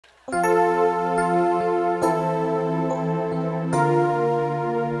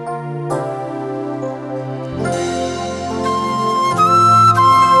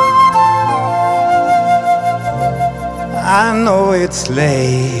I know it's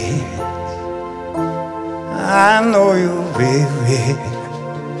late, I know you're weary,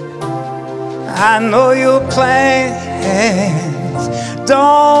 I know your plans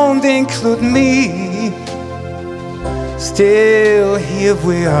don't include me. Still here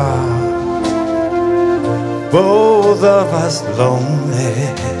we are, both of us lonely,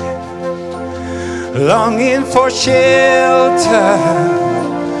 longing for shelter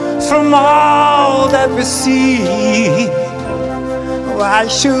from all that we see. Why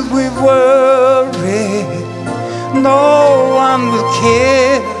should we worry? No one will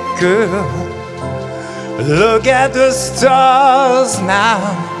care, girl. Look at the stars now,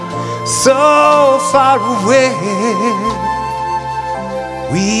 so far away.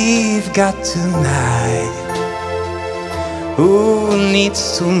 We've got tonight, who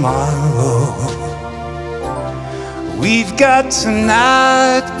needs tomorrow? We've got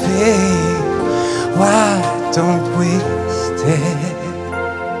tonight, babe, why don't we stay?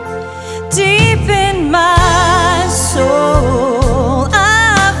 Deep in my soul,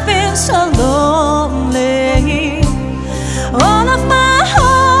 I've been so lonely. All of my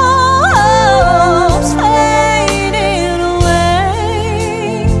hopes fading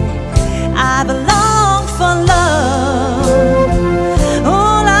away. I belong for love,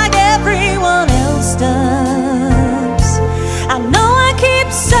 oh, like everyone else does. I know I keep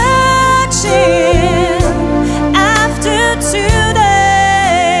searching after today.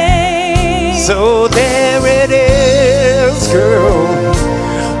 So there it is, girl,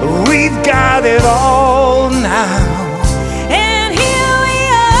 we've got it all now. And here we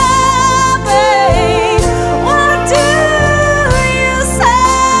are, babe, what do you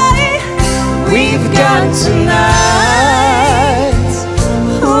say? We've got tonight,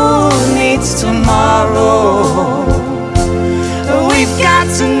 who needs tomorrow? We've got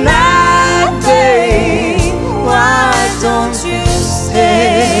tonight, babe, why don't you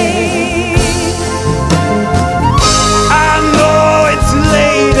stay? I know it's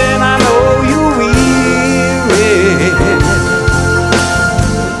late and I know you're weary,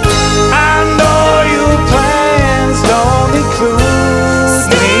 I know your plans don't include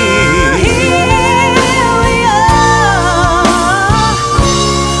me. Here we are,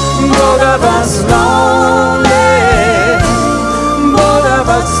 Both of us lonely, both of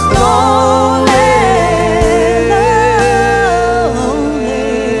us lonely.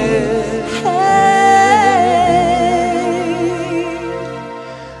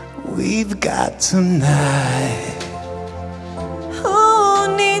 We've got tonight,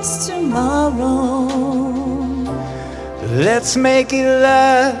 who needs tomorrow? let's make it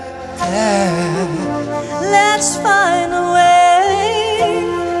love. Let's find a way.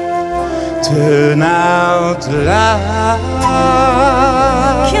 Turn out loud.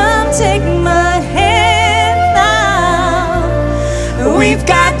 Come take my hand now. We've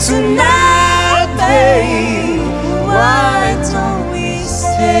got tonight, babe, why don't we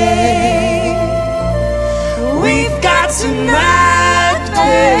stay? We've got tonight,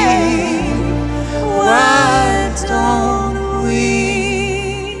 babe, why don't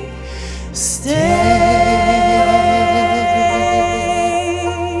we stay?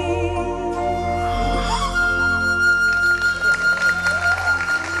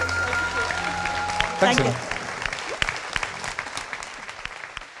 Thank you.